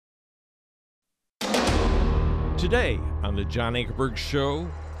Today on the John Ankerberg Show,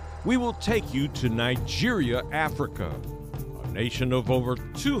 we will take you to Nigeria, Africa, a nation of over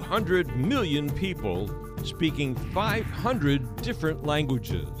 200 million people speaking 500 different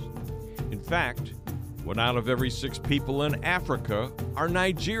languages. In fact, 1 out of every 6 people in Africa are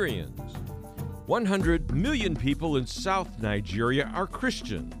Nigerians. 100 million people in South Nigeria are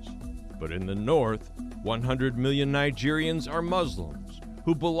Christians, but in the North, 100 million Nigerians are Muslims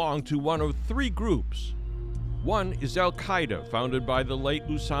who belong to one of 3 groups. One is Al-Qaeda, founded by the late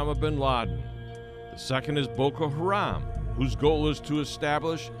Osama bin Laden. The second is Boko Haram, whose goal is to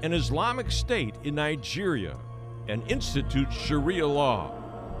establish an Islamic State in Nigeria and institute Sharia law.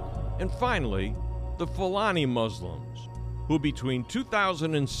 And finally, the Fulani Muslims, who between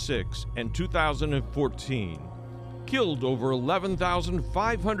 2006 and 2014 killed over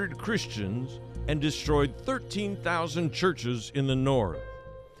 11,500 Christians and destroyed 13,000 churches in the north.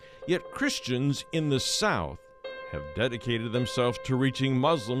 Yet Christians in the south have dedicated themselves to reaching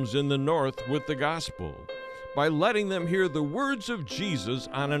Muslims in the north with the gospel by letting them hear the words of Jesus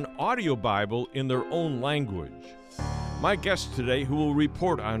on an audio Bible in their own language. My guest today, who will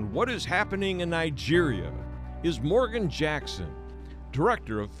report on what is happening in Nigeria, is Morgan Jackson,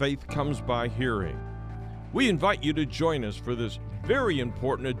 Director of Faith Comes by Hearing. We invite you to join us for this very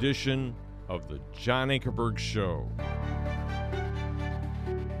important edition of the John Ankerberg Show.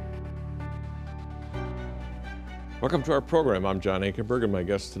 Welcome to our program. I'm John Ankerberg, and my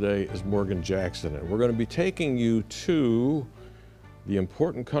guest today is Morgan Jackson. And we're going to be taking you to the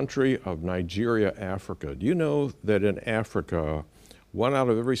important country of Nigeria, Africa. Do you know that in Africa, 1 out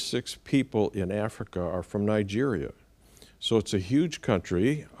of every 6 people in Africa are from Nigeria? So it's a huge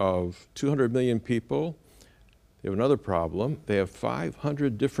country of 200 million people. They have another problem. They have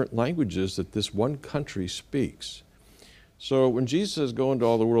 500 different languages that this one country speaks. So when Jesus says, go into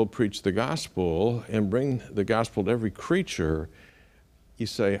all the world, preach the gospel, and bring the gospel to every creature, you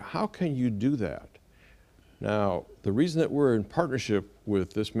say, how can you do that? Now, the reason that we're in partnership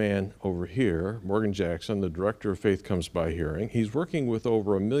with this man over here, Morgan Jackson, the Director of Faith Comes by Hearing, he's working with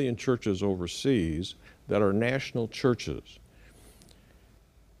over 1 million churches overseas that are national churches.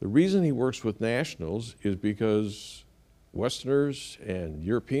 The reason he works with nationals is because Westerners and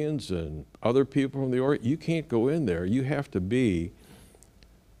Europeans and other people from the Orient, you can't go in there. You have to be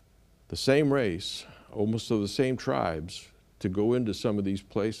the same race, almost of the same tribes, to go into some of these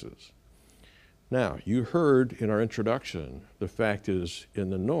places. Now, you heard in our introduction, the fact is in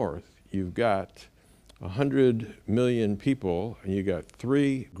the north, you've got 100 million people, and you got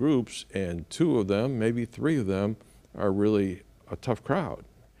 3 groups, and 2 of them, maybe 3 of them, are really a tough crowd.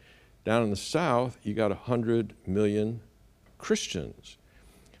 Down in the south, you got 100 million Christians.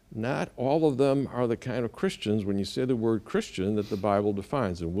 Not all of them are the kind of Christians, when you say the word Christian, that the Bible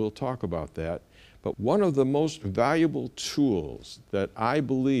defines, and we'll talk about that. But one of the most valuable tools that I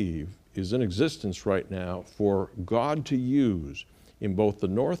believe is in existence right now for God to use in both the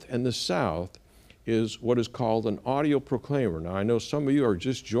north and the south is what is called an audio proclaimer. Now, I know some of you are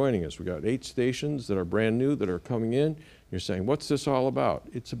just joining us. We've got 8 stations that are brand new that are coming in. You're saying, what's this all about?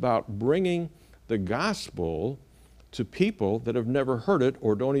 It's about bringing the gospel to people that have never heard it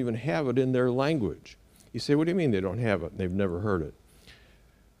or don't even have it in their language. You say, what do you mean they don't have it and they've never heard it?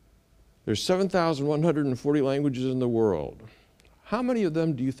 There's 7,140 languages in the world. How many of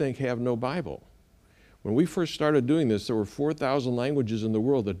them do you think have no Bible? When we first started doing this, there were 4,000 languages in the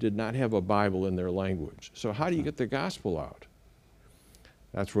world that did not have a Bible in their language. So how do you get the gospel out?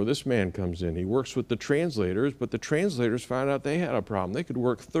 That's where this man comes in. He works with the translators, but the translators found out they had a problem. They could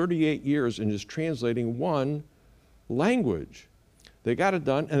work 38 years in just translating one language. They got it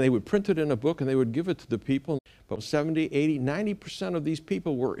done, and they would print it in a book, and they would give it to the people. But 70, 80, 90% of these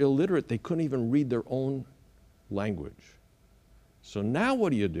people were illiterate. They couldn't even read their own language. So now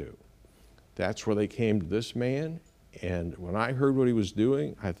what do? That's where they came to this man, and when I heard what he was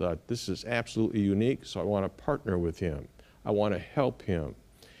doing, I thought, this is absolutely unique, so I want to partner with him. I want to help him.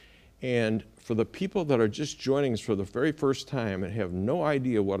 And for the people that are just joining us for the very first time and have no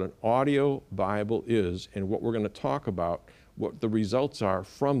idea what an audio Bible is and what we're going to talk about, what the results are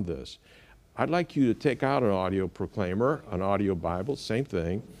from this, I'd like you to take out an audio proclaimer, an audio Bible, same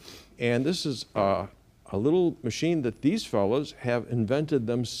thing. And this is a little machine that these fellows have invented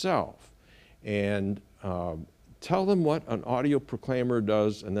themselves. And tell them what an audio proclaimer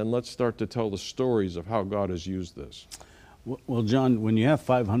does, and then let's start to tell the stories of how God has used this. Well, John, when you have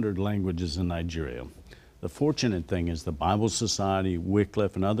 500 languages in Nigeria, the fortunate thing is the Bible Society,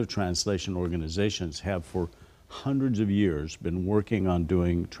 Wycliffe, and other translation organizations have for hundreds of years been working on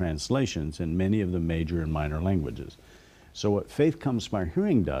doing translations in many of the major and minor languages. So what Faith Comes by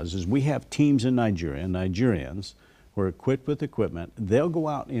Hearing does is we have teams in Nigeria, Nigerians, who are equipped with equipment. They'll go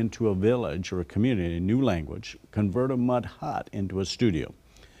out into a village or a community, a new language, convert a mud hut into a studio.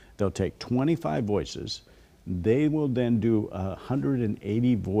 They'll take 25 voices. They will then do a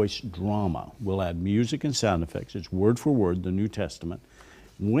 180 voice drama. We'll add music and sound effects. It's word for word, the New Testament.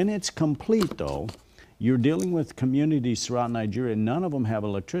 When it's complete, though, you're dealing with communities throughout Nigeria. None of them have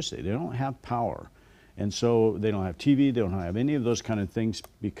electricity. They don't have power. And so they don't have TV, they don't have any of those kind of things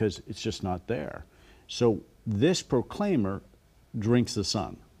because it's just not there. So this proclaimer drinks the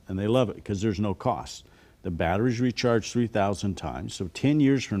sun, and they love it because there's no cost. The battery's recharged 3,000 times, so 10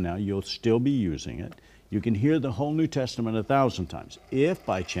 years from now, you'll still be using it. You can hear the whole New Testament 1,000 times. If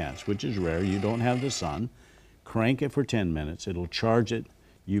by chance, which is rare, you don't have the sun, crank it for 10 minutes, it'll charge it,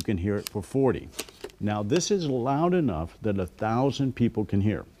 you can hear it for 40. Now this is loud enough that 1,000 people can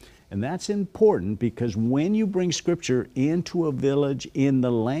hear. And that's important because when you bring Scripture into a village in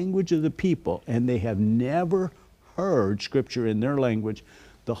the language of the people and they have never heard Scripture in their language,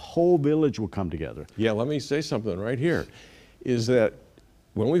 the whole village will come together. Yeah, let me say something right here, is that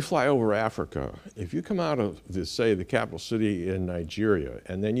when we fly over Africa, if you come out of, say, the capital city in Nigeria,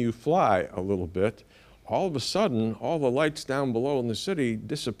 and then you fly a little bit, all of a sudden, all the lights down below in the city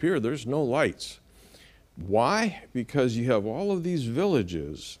disappear. There's no lights. Why? Because you have all of these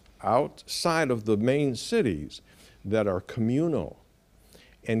villages outside of the main cities that are communal.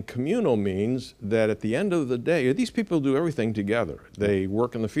 And communal means that at the end of the day, these people do everything together. They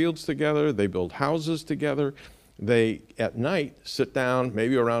work in the fields together, they build houses together, they, at night, sit down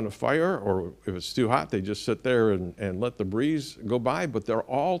maybe around a fire, or if it's too hot, they just sit there and let the breeze go by, but they're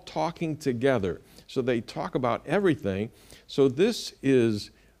all talking together. So they talk about everything. So this is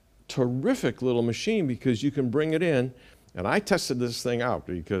terrific little machine because you can bring it in. And I tested this thing out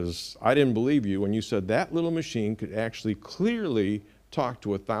because I didn't believe you when you said that little machine could actually clearly talk to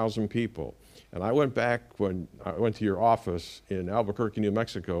 1,000 people. And I went back when I went to your office in Albuquerque, New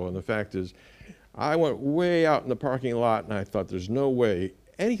Mexico, and the fact is, I went way out in the parking lot and I thought there's no way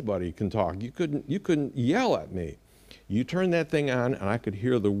anybody can talk. You couldn't yell at me. You turned that thing on and I could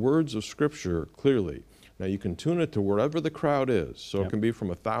hear the words of Scripture clearly. Now you can tune it to wherever the crowd is. So Yep. It can be from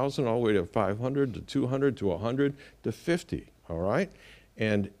 1,000 all the way to 500 to 200 to 100 to 50, all right?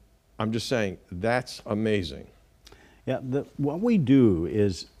 And I'm just saying, that's amazing. Yeah, what we do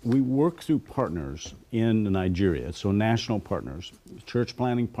is we work through partners in Nigeria, so national partners, church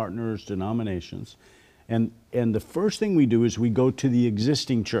planting partners, denominations. And the first thing we do is we go to the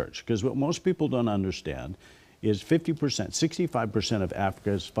existing church, because what most people don't understand is 50%, 65% of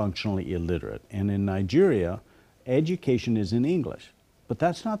Africa is functionally illiterate. And in Nigeria, education is in English. But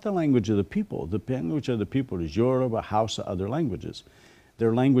that's not the language of the people. The language of the people is Yoruba, Hausa, other languages.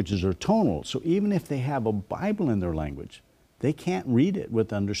 Their languages are tonal, so even if they have a Bible in their language, they can't read it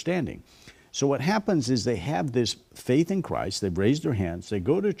with understanding. So what happens is they have this faith in Christ, they've raised their hands, they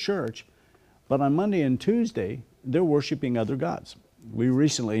go to church, but on Monday and Tuesday, they're worshiping other gods. We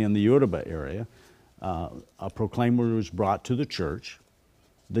recently, in the Yoruba area, a proclaimer was brought to the church.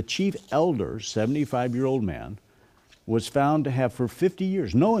 The chief elder, 75-year-old man, was found to have for 50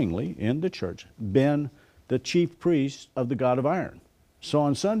 years, knowingly in the church, been the chief priest of the god of iron. So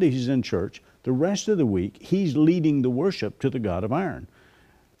on Sunday he's in church. The rest of the week he's leading the worship to the god of iron.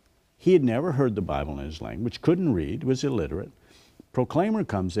 He had never heard the Bible in his language, couldn't read, was illiterate. Proclaimer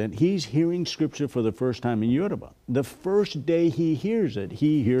comes in, he's hearing Scripture for the first time in Yoruba. The first day he hears it,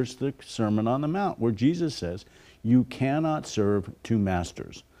 he hears the Sermon on the Mount where Jesus says, you cannot serve two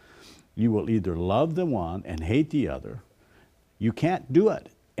masters. You will either love the one and hate the other. You can't do it.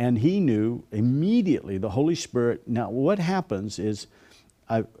 And he knew immediately, the Holy Spirit. Now what happens is,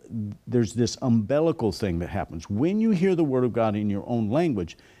 there's this umbilical thing that happens. When you hear the Word of God in your own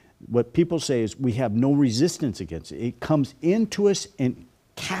language, what people say is we have no resistance against it. It comes into us and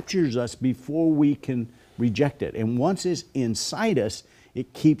captures us before we can reject it. And once it's inside us,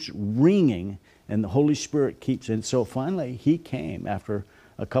 it keeps ringing and the Holy Spirit keeps. And so finally he came after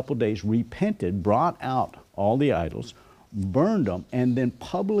a couple days, repented, brought out all the idols, burned them, and then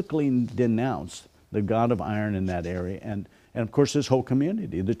publicly denounced the god of iron in that area. And of course, this whole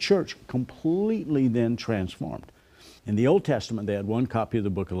community, the church, completely then transformed. In the Old Testament, they had one copy of the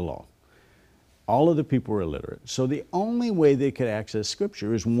Book of the Law. All of the people were illiterate. So the only way they could access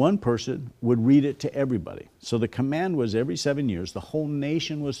Scripture is one person would read it to everybody. So the command was every 7 years, the whole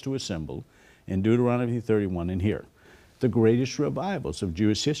nation was to assemble in Deuteronomy 31 and hear. The greatest revivals of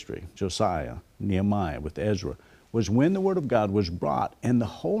Jewish history, Josiah, Nehemiah with Ezra, was when the Word of God was brought and the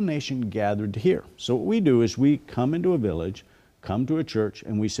whole nation gathered to hear. So what we do is we come into a village, come to a church,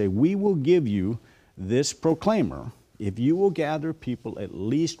 and we say, we will give you this proclaimer if you will gather people at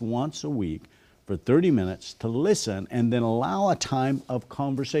least once a week for 30 minutes to listen and then allow a time of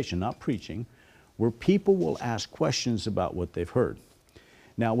conversation, not preaching, where people will ask questions about what they've heard.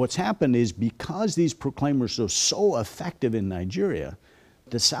 Now, what's happened is because these proclaimers are so effective in Nigeria,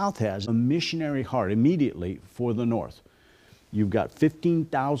 the South has a missionary heart immediately for the North. You've got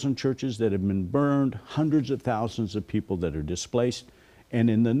 15,000 churches that have been burned, hundreds of thousands of people that are displaced. And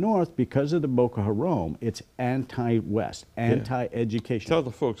in the North, because of the Boko Haram, it's anti-West, anti-education. Tell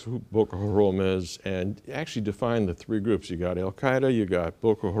the folks who Boko Haram is and actually define the three groups. You got Al-Qaeda, you got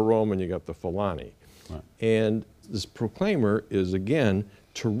Boko Haram, and you got the Fulani. Right. And this proclaimer is, again,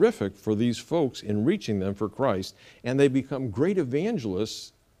 terrific for these folks in reaching them for Christ, and they become great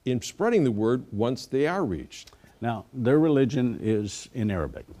evangelists in spreading the word once they are reached. Now, their religion is in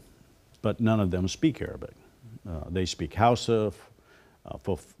Arabic, but none of them speak Arabic. They speak Hausa,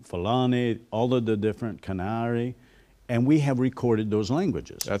 Fulani, all of the different Kanari, and we have recorded those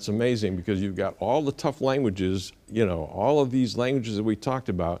languages. That's amazing because you've got all the tough languages, you know, all of these languages that we talked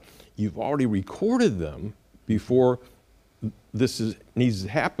about, you've already recorded them before needs to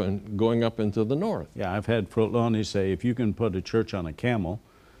happen going up into the North. Yeah, I've had Fulani say, if you can put a church on a camel,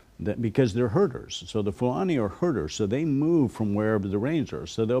 because they're herders. So the Fulani are herders, so they move from wherever the rains are.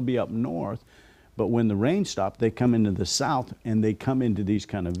 So they'll be up north, but when the rain stops, they come into the south and they come into these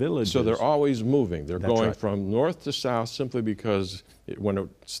kind of villages. So they're always moving. They're That's going right. from north to south simply because when it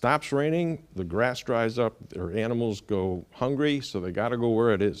stops raining, the grass dries up, their animals go hungry, so they got to go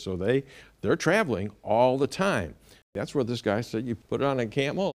where it is. So they're traveling all the time. That's where this guy said, you put it on a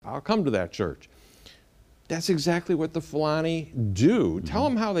camel, I'll come to that church. That's exactly what the Fulani do. Mm-hmm. Tell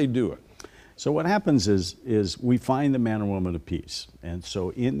them how they do it. So what happens is we find the man or woman of peace. And so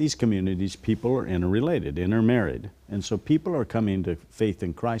in these communities, people are interrelated, intermarried. And so people are coming to faith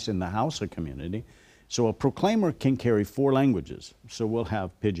in Christ in the Hausa community. So a proclaimer can carry 4 languages. So we'll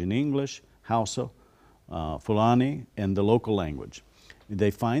have Pidgin English, Hausa, Fulani, and the local language.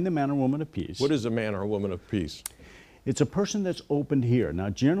 They find the man or woman of peace. What is a man or a woman of peace? It's a person that's open to hear. Now,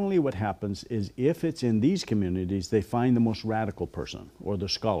 generally what happens is if it's in these communities, they find the most radical person or the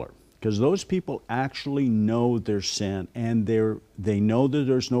scholar, because those people actually know their sin and they know that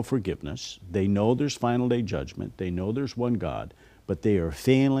there's no forgiveness. They know there's final day judgment. They know there's one God, but they are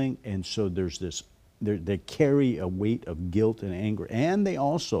failing, and so there's this, they carry a weight of guilt and anger. And they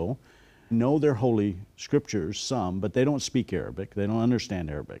also know their holy scriptures, some, but they don't speak Arabic. They don't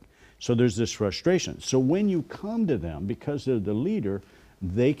understand Arabic. So there's this frustration. So when you come to them, because they're the leader,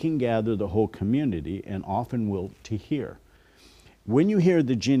 they can gather the whole community and often will to hear. When you hear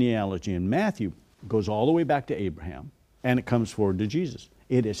the genealogy in Matthew, it goes all the way back to Abraham, and it comes forward to Jesus.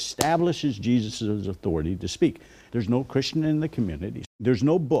 It establishes Jesus' authority to speak. There's no Christian in the community. There's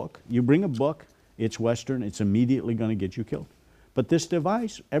no book. You bring a book, it's Western, it's immediately going to get you killed. But this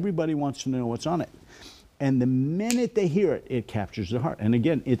device, everybody wants to know what's on it. And the minute they hear it, it captures their heart. And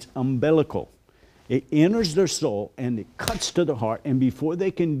again, it's umbilical. It enters their soul and it cuts to the heart, and before they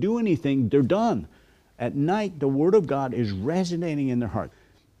can do anything, they're done. At night, the Word of God is resonating in their heart.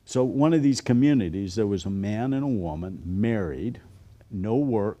 So one of these communities, there was a man and a woman, married, no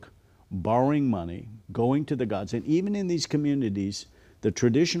work, borrowing money, going to the gods. And even in these communities, the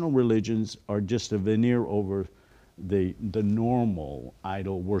traditional religions are just a veneer over the normal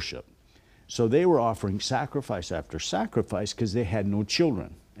idol worship. So they were offering sacrifice after sacrifice because they had no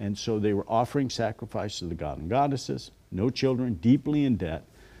children. And so they were offering sacrifice to the god and goddesses, no children, deeply in debt.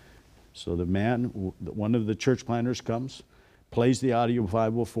 So the man, one of the church planters comes, plays the audio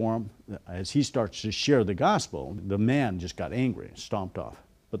Bible for him. As he starts to share the gospel, the man just got angry and stomped off.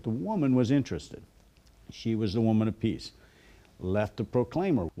 But the woman was interested. She was the woman of peace. Left the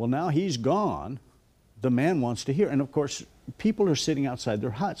proclaimer. Well, now he's gone. The man wants to hear. And of course, people are sitting outside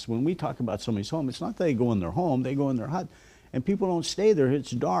their huts. When we talk about somebody's home, it's not that they go in their home, they go in their hut. And people don't stay there.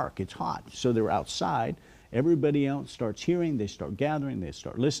 It's dark, it's hot. So they're outside. Everybody else starts hearing, they start gathering, they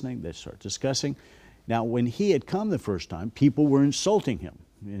start listening, they start discussing. Now, when he had come the first time, people were insulting him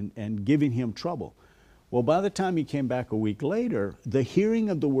and giving him trouble. Well, by the time he came back a week later, the hearing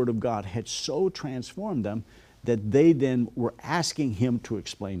of the Word of God had so transformed them that they then were asking him to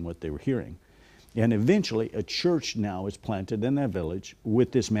explain what they were hearing. And eventually, a church now is planted in that village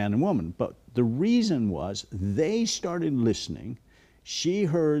with this man and woman. But the reason was they started listening. She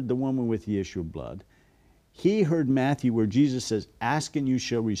heard the woman with the issue of blood. He heard Matthew where Jesus says, ask and you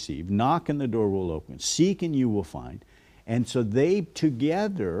shall receive, knock and the door will open, seek and you will find. And so they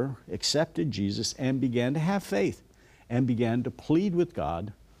together accepted Jesus and began to have faith and began to plead with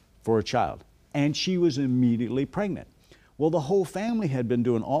God for a child. And she was immediately pregnant. Well, the whole family had been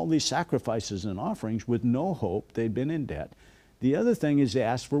doing all these sacrifices and offerings with no hope. They'd been in debt. The other thing is they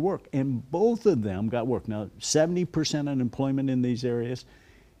asked for work, and both of them got work. Now, 70% unemployment in these areas,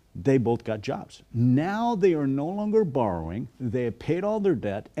 they both got jobs. Now they are no longer borrowing, they have paid all their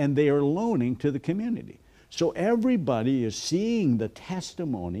debt, and they are loaning to the community. So everybody is seeing the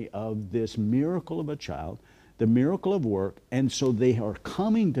testimony of this miracle of a child, the miracle of work, and so they are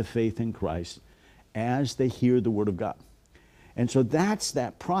coming to faith in Christ as they hear the Word of God. And so that's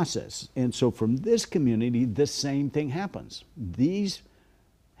that process. And so from this community, the same thing happens. These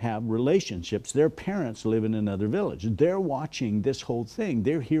have relationships. Their parents live in another village. They're watching this whole thing.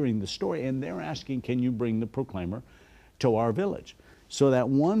 They're hearing the story, and they're asking, can you bring the proclaimer to our village? So that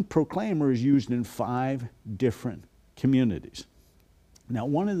one proclaimer is used in 5 different communities. Now,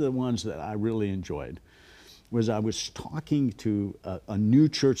 one of the ones that I really enjoyed was I was talking to a new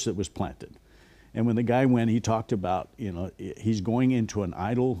church that was planted. And when the guy went, he talked about, he's going into an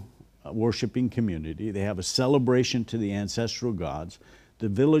idol worshiping community. They have a celebration to the ancestral gods. The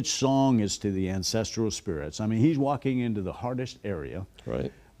village song is to the ancestral spirits. I mean, he's walking into the hardest area.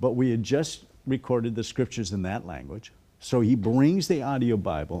 Right. But we had just recorded the scriptures in that language. So he brings the audio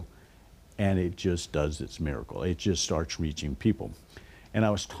Bible, and it just does its miracle. It just starts reaching people. And I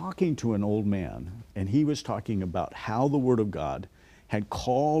was talking to an old man, and he was talking about how the Word of God had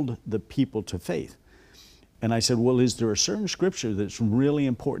called the people to faith. And I said, well, is there a certain scripture that's really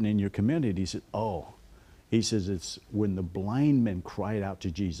important in your community? He said, he says, it's when the blind men cried out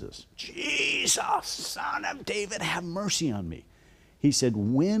to Jesus, Jesus, Son of David, have mercy on me. He said,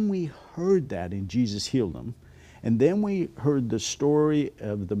 when we heard that and Jesus healed them, and then we heard the story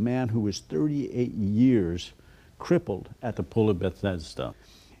of the man who was 38 years crippled at the pool of Bethesda,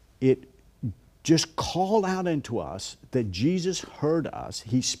 it just called out into us that Jesus heard us.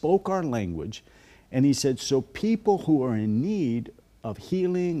 He spoke our language, and he said, so people who are in need of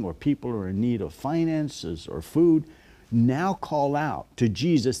healing, or people who are in need of finances or food, now call out to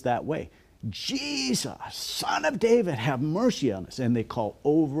Jesus that way. Jesus, Son of David, have mercy on us. And they call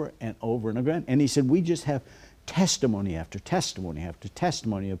over and over and again. And he said, we just have testimony after testimony after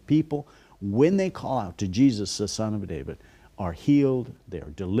testimony of people, when they call out to Jesus, the Son of David, are healed, they are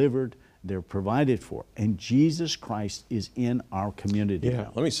delivered, they're provided for. And Jesus Christ is in our community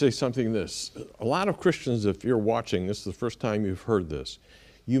now. Let me say something this. A lot of Christians, if you're watching, this is the first time you've heard this,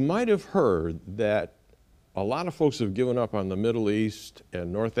 you might have heard that a lot of folks have given up on the Middle East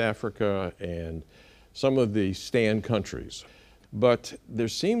and North Africa and some of the stand countries. But there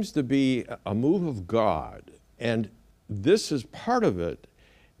seems to be a move of God, and this is part of it.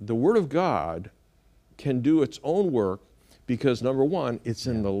 The Word of God can do its own work because, number one, it's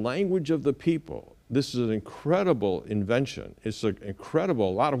in the language of the people. This is an incredible invention. It's a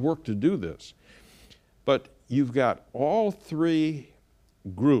lot of work to do this. But you've got all 3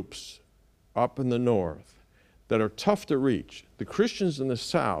 groups up in the north that are tough to reach. The Christians in the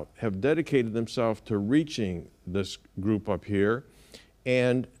south have dedicated themselves to reaching this group up here,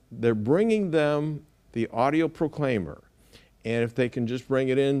 and they're bringing them the audio proclaimer. And if they can just bring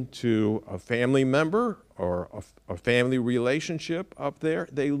it into a family member or a family relationship up there,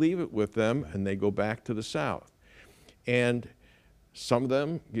 they leave it with them and they go back to the south. And some of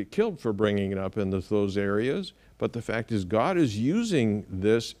them get killed for bringing it up into those areas. But the fact is, God is using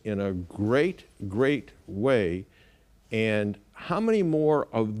this in a great, great way. And how many more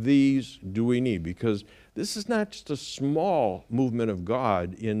of these do we need? Because this is not just a small movement of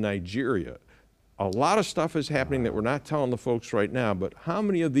God in Nigeria. A lot of stuff is happening that we're not telling the folks right now, but how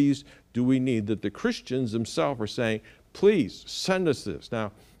many of these do we need that the Christians themselves are saying, please send us this?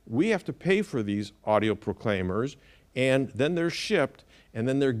 Now, we have to pay for these audio proclaimers, and then they're shipped, and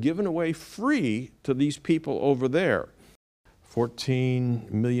then they're given away free to these people over there.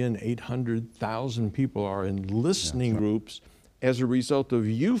 14,800,000 people are in listening groups as a result of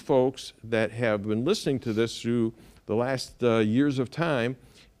you folks that have been listening to this through the last years of time.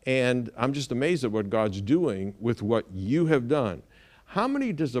 And I'm just amazed at what God's doing with what you have done. How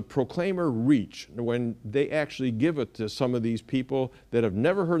many does a proclaimer reach when they actually give it to some of these people that have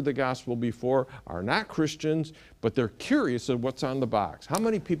never heard the gospel before, are not Christians, but they're curious of what's on the box? How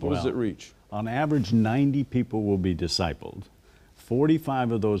many people does it reach? On average, 90 people will be discipled.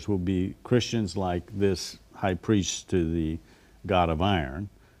 45 of those will be Christians like this high priest to the God of iron,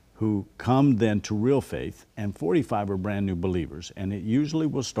 who come then to real faith, and 45 are brand new believers. And it usually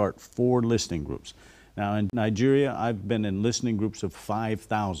will start 4 listening groups. Now in Nigeria, I've been in listening groups of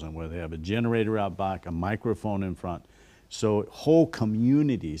 5,000 where they have a generator out back, a microphone in front. So whole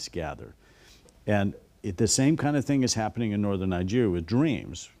communities gather. And the same kind of thing is happening in northern Nigeria with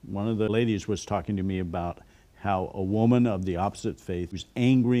dreams. One of the ladies was talking to me about how a woman of the opposite faith was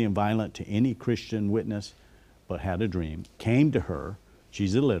angry and violent to any Christian witness, but had a dream, came to her,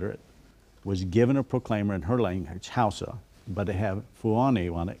 she's illiterate, was given a proclaimer in her language, Hausa, but it had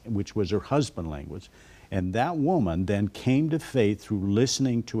Fuane on it, which was her husband language. And that woman then came to faith through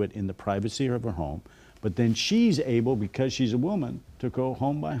listening to it in the privacy of her home. But then she's able, because she's a woman, to go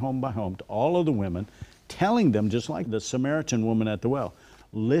home by home by home to all of the women, telling them, just like the Samaritan woman at the well,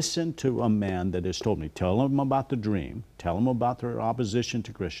 listen to a man that has told me. Tell them about the dream. Tell them about their opposition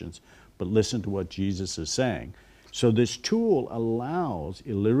to Christians, but listen to what Jesus is saying. So this tool allows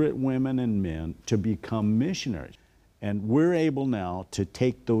illiterate women and men to become missionaries. And we're able now to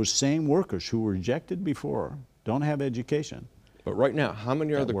take those same workers who were rejected before, don't have education. But right now, how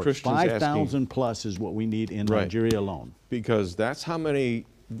many are the Christians asking? 5,000 plus is what we need in Nigeria alone. Because that's how many,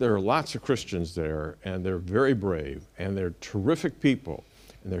 there are lots of Christians there, and they're very brave, and they're terrific people.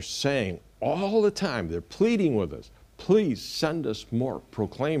 And they're saying all the time, they're pleading with us, please send us more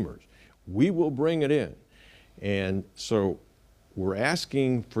proclaimers. We will bring it in. And so we're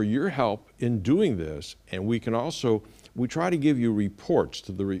asking for your help in doing this, and we can also, we try to give you reports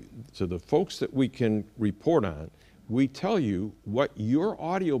to the folks that we can report on. We tell you what your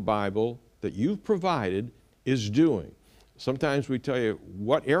audio Bible that you've provided is doing. Sometimes we tell you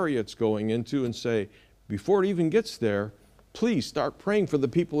what area it's going into and say, before it even gets there, please start praying for the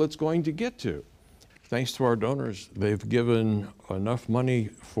people it's going to get to. Thanks to our donors, they've given enough money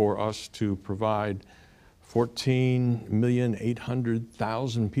for us to provide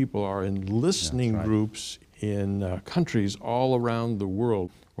 14,800,000 people are in listening groups in countries all around the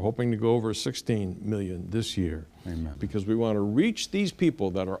world. We're hoping to go over 16 million this year. Amen. Because we want to reach these people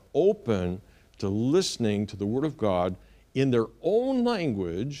that are open to listening to the Word of God in their own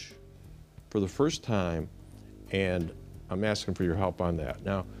language for the first time, and I'm asking for your help on that.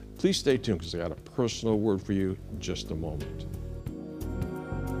 Now, please stay tuned because I got a personal word for you in just a moment.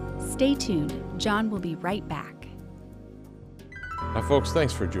 Stay tuned. John will be right back. Now, folks,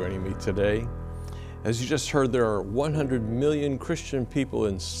 thanks for joining me today. As you just heard, there are 100 million Christian people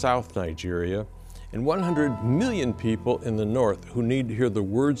in South Nigeria and 100 million people in the North who need to hear the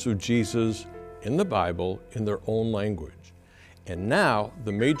words of Jesus in the Bible in their own language. And now,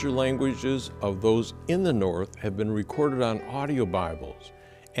 the major languages of those in the North have been recorded on audio Bibles.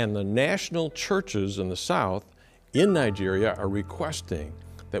 And the national churches in the South in Nigeria are requesting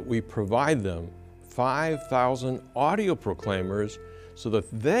that we provide them 5,000 audio proclaimers so that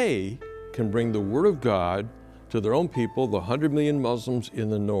they can bring the Word of God to their own people, the 100 million Muslims in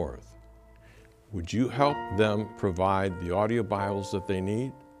the North. Would you help them provide the audio Bibles that they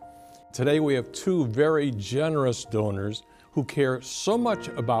need? Today we have two very generous donors who care so much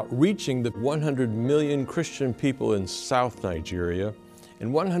about reaching the 100 million Christian people in South Nigeria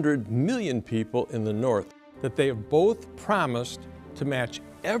and 100 million people in the North that they have both promised to match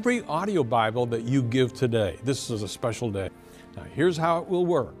every audio Bible that you give today. This is a special day. Now here's how it will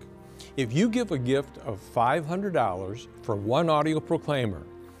work. If you give a gift of $500 for one audio proclaimer,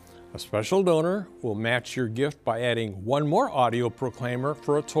 a special donor will match your gift by adding one more audio proclaimer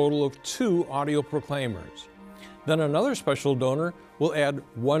for a total of 2 audio proclaimers. Then another special donor will add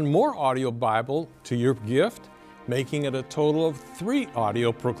one more audio Bible to your gift, making it a total of 3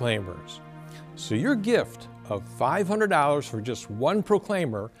 audio proclaimers. So your gift of $500 for just one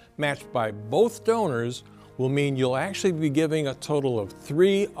proclaimer matched by both donors will mean you'll actually be giving a total of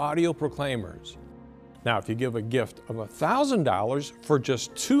 3 audio proclaimers. Now, if you give a gift of $1,000 for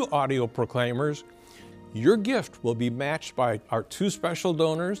just 2 audio proclaimers, your gift will be matched by our 2 special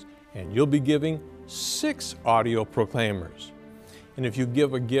donors, and you'll be giving 6 audio proclaimers. And if you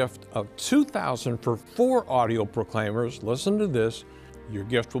give a gift of $2,000 for 4 audio proclaimers, listen to this, your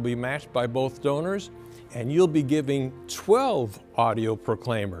gift will be matched by both donors, and you'll be giving 12 audio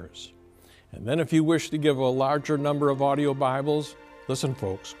proclaimers. And then if you wish to give a larger number of audio Bibles, listen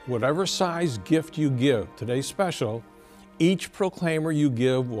folks, whatever size gift you give, today's special, each proclaimer you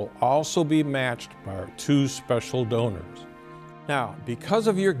give will also be matched by our 2 special donors. Now, because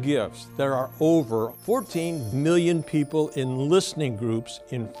of your gifts, there are over 14 million people in listening groups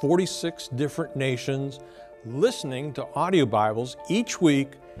in 46 different nations listening to audio Bibles each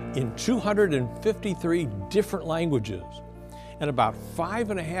week in 253 different languages. And about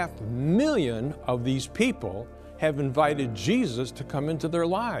 5.5 million of these people have invited Jesus to come into their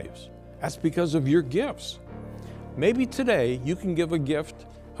lives. That's because of your gifts. Maybe today you can give a gift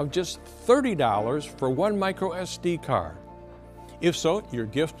of just $30 for one micro SD card. If so, your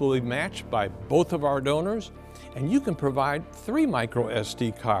gift will be matched by both of our donors, and you can provide 3 micro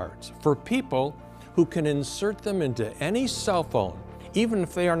SD cards for people who can insert them into any cell phone, even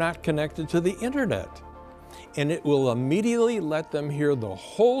if they are not connected to the internet. and it will immediately let them hear the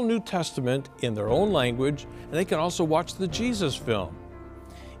whole New Testament in their own language, and they can also watch the Jesus film.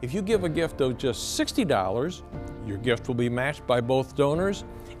 If you give a gift of just $60, your gift will be matched by both donors,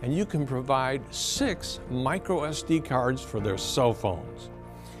 and you can provide 6 micro SD cards for their cell phones.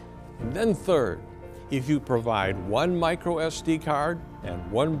 And then third, if you provide 1 micro SD card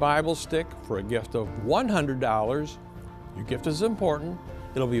and 1 Bible stick for a gift of $100, your gift is important,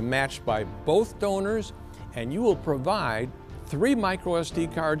 it'll be matched by both donors, and you will provide 3 micro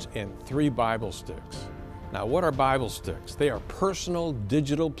SD cards and 3 Bible sticks. Now, what are Bible sticks? They are personal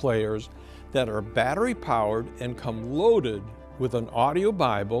digital players that are battery powered and come loaded with an audio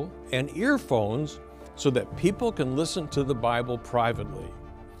Bible and earphones so that people can listen to the Bible privately.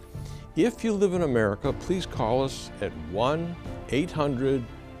 If you live in America, please call us at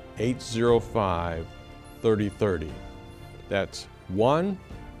 1-800-805-3030. That's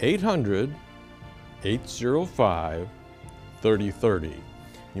 1-800-805-3030.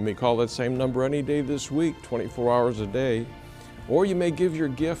 You may call that same number any day this week, 24 hours a day, or you may give your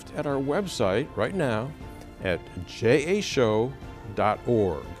gift at our website right now at jashow.org,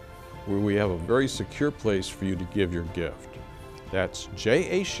 where we have a very secure place for you to give your gift. That's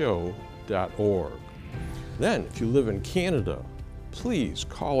jashow.org. Then, if you live in Canada, please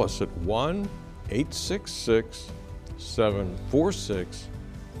call us at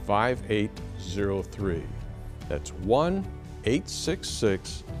 1-866-746-5803. That's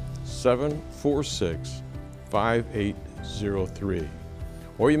 1-866-746-5803.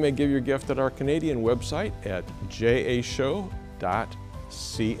 Or you may give your gift at our Canadian website at jashow.ca.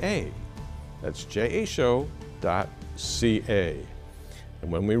 That's jashow.ca.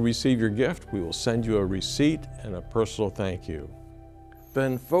 And when we receive your gift, we will send you a receipt and a personal thank you.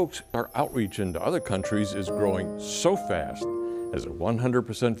 Then, folks, our outreach into other countries is growing so fast. As a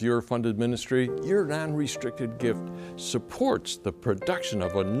 100% viewer-funded ministry, your non-restricted gift supports the production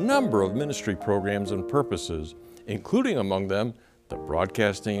of a number of ministry programs and purposes, including among them the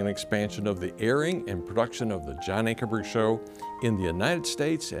broadcasting and expansion of the airing and production of the John Ankerberg Show in the United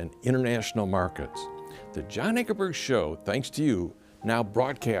States and international markets. The John Ankerberg Show, thanks to you, now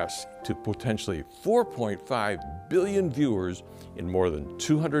broadcasts to potentially 4.5 billion viewers in more than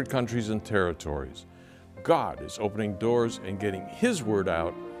 200 countries and territories. God is opening doors and getting His word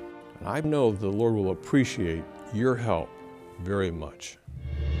out, and I know the Lord will appreciate your help very much.